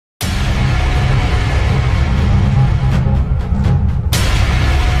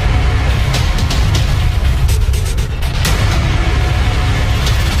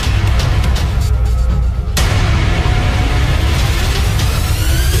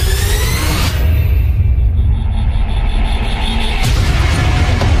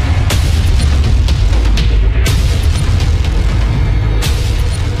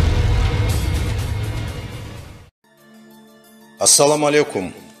Ассаламу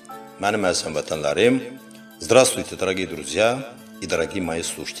алейкум, мои ватанларим. Здравствуйте, дорогие друзья и дорогие мои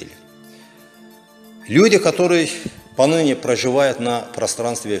слушатели. Люди, которые поныне проживают на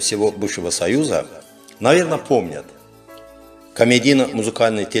пространстве всего бывшего Союза, наверное, помнят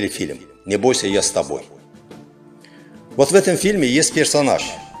комедийно-музыкальный телефильм «Не бойся, я с тобой». Вот в этом фильме есть персонаж,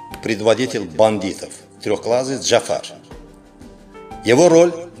 предводитель бандитов, Трехглазый Джафар. Его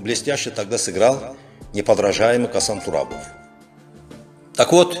роль блестяще тогда сыграл неподражаемый Касан Турабов.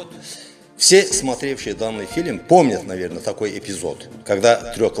 Так вот, все смотревшие данный фильм помнят, наверное, такой эпизод, когда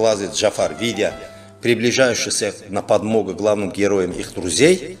Трехглазый Джафар, видя приближающихся на подмогу главным героям их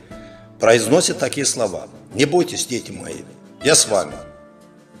друзей, произносит такие слова: «Не бойтесь, дети мои, я с вами».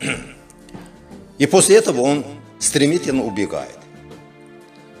 И после этого он стремительно убегает.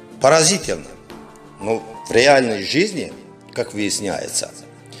 Поразительно, но в реальной жизни, как выясняется,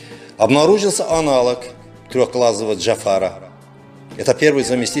 обнаружился аналог Трехглазого Джафара. Это первый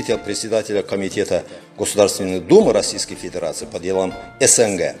заместитель председателя Комитета Государственной Думы Российской Федерации по делам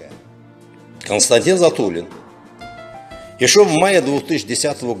СНГ Константин Затулин. Еще в мае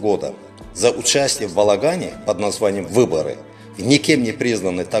 2010 года за участие в балагане под названием «Выборы» в никем не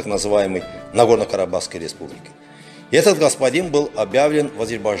признанной так называемой Нагорно-Карабахской республике этот господин был объявлен в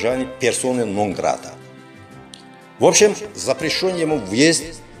Азербайджане персоной нон-грата. В общем, запрещен ему въезд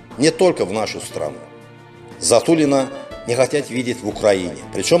не только в нашу страну. Затулина не хотят видеть в Украине,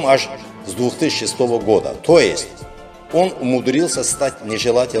 причем аж с 2006 года. То есть он умудрился стать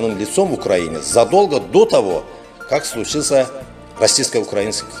нежелательным лицом в Украине задолго до того, как случился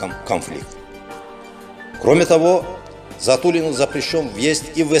российско-украинский конфликт. Кроме того, Затулину запрещен въезд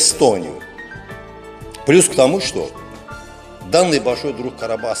и в Эстонию. Плюс к тому, что данный большой друг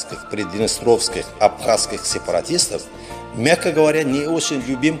карабахских, приднестровских, абхазских сепаратистов, мягко говоря, не очень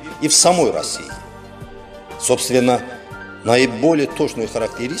любим и в самой России. Собственно, наиболее точную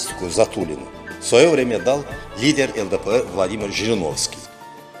характеристику Затулину в свое время дал лидер ЛДПР Владимир Жириновский.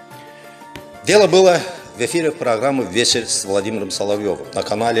 Дело было в эфире программы «Вечер с Владимиром Соловьевым» на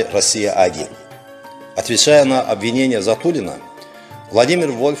канале «Россия-1». Отвечая на обвинение Затулина,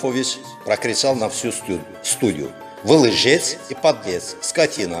 Владимир Вольфович прокричал на всю студию: «Вы лжец и подлец,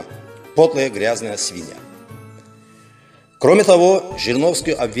 скотина, подлая грязная свинья». Кроме того,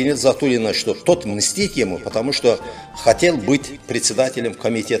 Жириновский обвинил Затулина, что тот мстит ему, потому что хотел быть председателем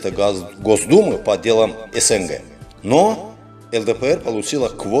Комитета Госдумы по делам СНГ. Но ЛДПР получила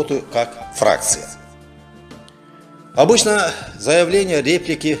квоту как фракция. Обычно заявления,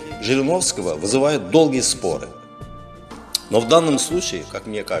 реплики Жириновского вызывают долгие споры. Но в данном случае, как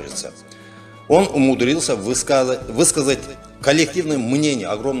мне кажется, он умудрился высказать коллективное мнение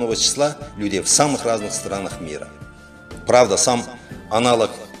огромного числа людей в самых разных странах мира. Правда, сам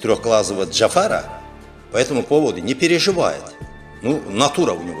аналог Трехглазого Джафара по этому поводу не переживает.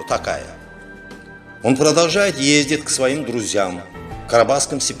 Натура у него такая. Он продолжает ездить к своим друзьям,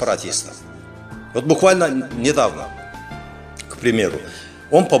 карабахским сепаратистам. Вот буквально недавно, к примеру,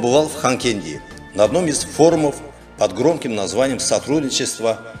 он побывал в Ханкенди на одном из форумов под громким названием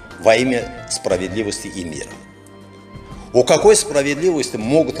 «Сотрудничество во имя справедливости и мира». О какой справедливости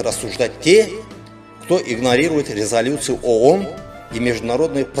могут рассуждать те, кто игнорирует резолюцию ООН и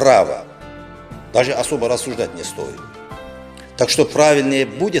международное право? Даже особо рассуждать не стоит. Так что правильнее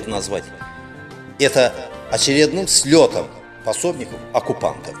будет назвать это очередным слетом пособников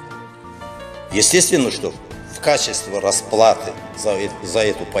оккупантов. Естественно, что в качестве расплаты за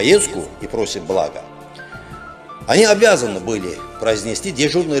эту поездку и прочие блага они обязаны были произнести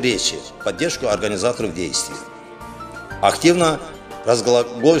дежурные речи в поддержку организаторов действий. Активно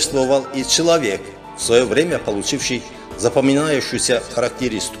разглагольствовал и человек, в свое время получивший запоминающуюся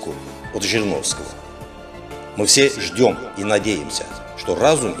характеристику от Жириновского. Мы все ждем и надеемся, что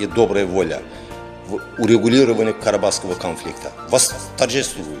разум и добрая воля в урегулировании карабахского конфликта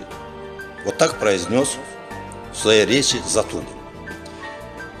восторжествуют. Вот так произнес в своей речи Затулин.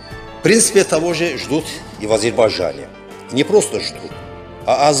 В принципе, того же ждут и в Азербайджане. Не просто ждут,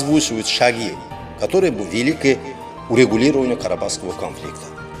 а озвучивают шаги, которые бы вели к урегулированию карабахского конфликта.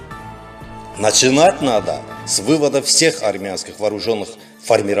 Начинать надо с вывода всех армянских вооруженных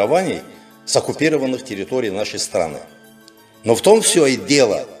формирований с оккупированных территорий нашей страны. Но в том все и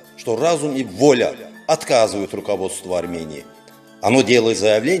дело, что разум и воля отказывают руководству Армении. Оно делает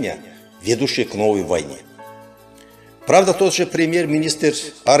заявления, ведущие к новой войне. Правда, тот же премьер-министр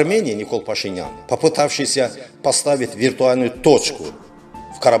Армении Никол Пашинян, попытавшийся поставить виртуальную точку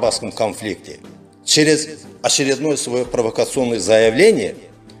в карабахском конфликте через очередное свое провокационное заявление,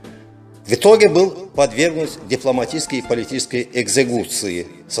 в итоге был подвергнут дипломатической и политической экзекуции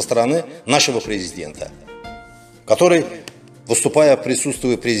со стороны нашего президента, который выступая в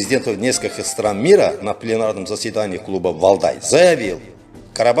присутствии президентов нескольких стран мира на пленарном заседании клуба «Валдай», заявил: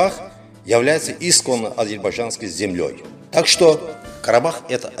 Карабах является исконно азербайджанской землей. Так что Карабах –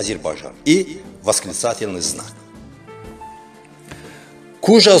 это Азербайджан. И восклицательный знак. К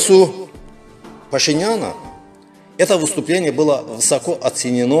ужасу Пашиняна это выступление было высоко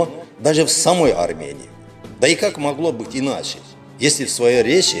оценено даже в самой Армении. Да и как могло быть иначе, если в своей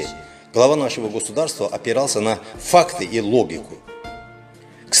речи глава нашего государства опирался на факты и логику.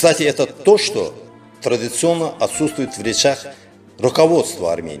 Кстати, это то, что традиционно отсутствует в речах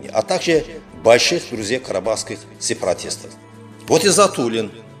руководства Армении, а также больших друзей карабахских сепаратистов. Вот и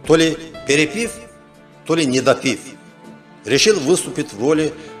Затулин, то ли перепив, то ли недопив, решил выступить в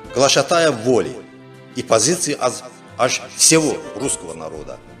роли глашатая воли и позиции аж всего русского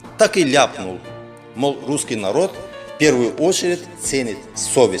народа. Так и ляпнул, мол, русский народ в первую очередь ценит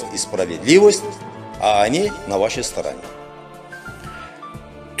совесть и справедливость, а они на вашей стороне.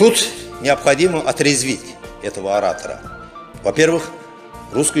 Тут необходимо отрезвить этого оратора. Во-первых,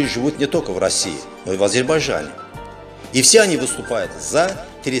 русские живут не только в России, но и в Азербайджане. И все они выступают за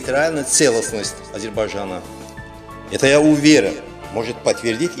территориальную целостность Азербайджана. Это, я уверен, может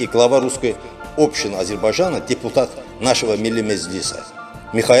подтвердить и глава русской общины Азербайджана, депутат нашего Милли Меджлиса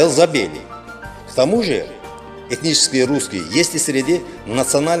Михаил Забелий. К тому же, этнические русские есть и среди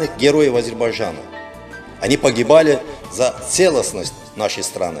национальных героев Азербайджана. Они погибали за целостность нашей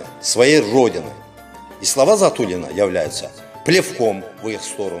страны, своей родины. И слова Затулина являются плевком в их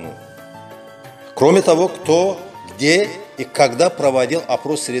сторону. Кроме того, кто, где и когда проводил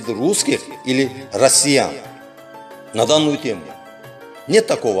опрос среди русских или россиян на данную тему? Нет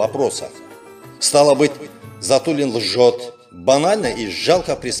такого опроса. Стало быть, Затулин лжет, банально и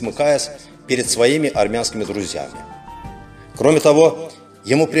жалко присмыкаясь перед своими армянскими друзьями. Кроме того,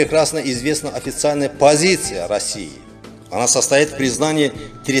 ему прекрасно известна официальная позиция России. Она состоит в признании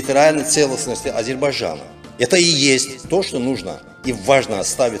территориальной целостности Азербайджана. Это и есть то, что нужно и важно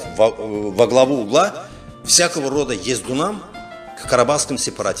ставить во главу угла всякого рода ездунам к карабахским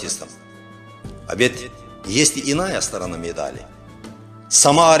сепаратистам. А ведь есть и иная сторона медали.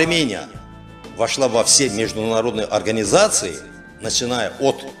 Сама Армения вошла во все международные организации, начиная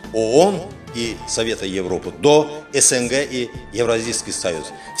от ООН и Совета Европы до СНГ и Евразийский союз,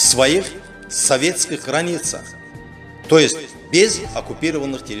 в своих советских границах, то есть без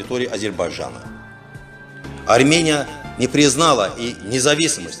оккупированных территорий Азербайджана. Армения не признала и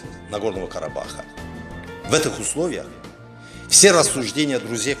независимость Нагорного Карабаха. В этих условиях все рассуждения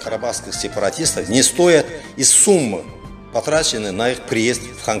друзей карабахских сепаратистов не стоят и суммы, потраченные на их приезд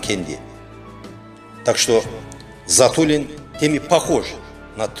в Ханкенди. Так что Затулин тем и похож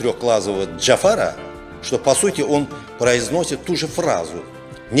на трехглазого Джафара, что по сути он произносит ту же фразу: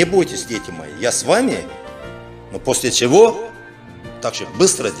 «Не бойтесь, дети мои, я с вами», но после чего так же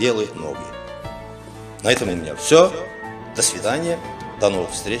быстро делай ноги. На этом у меня все. До свидания. До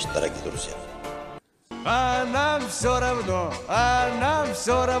новых встреч, дорогие друзья. А нам все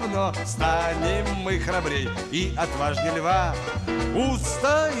равно, станем мы храбрей и отважнее льва.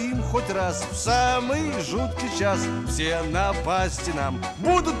 Устоим хоть раз в самый жуткий час, все напасти нам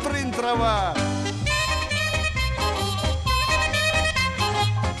будут трын трава.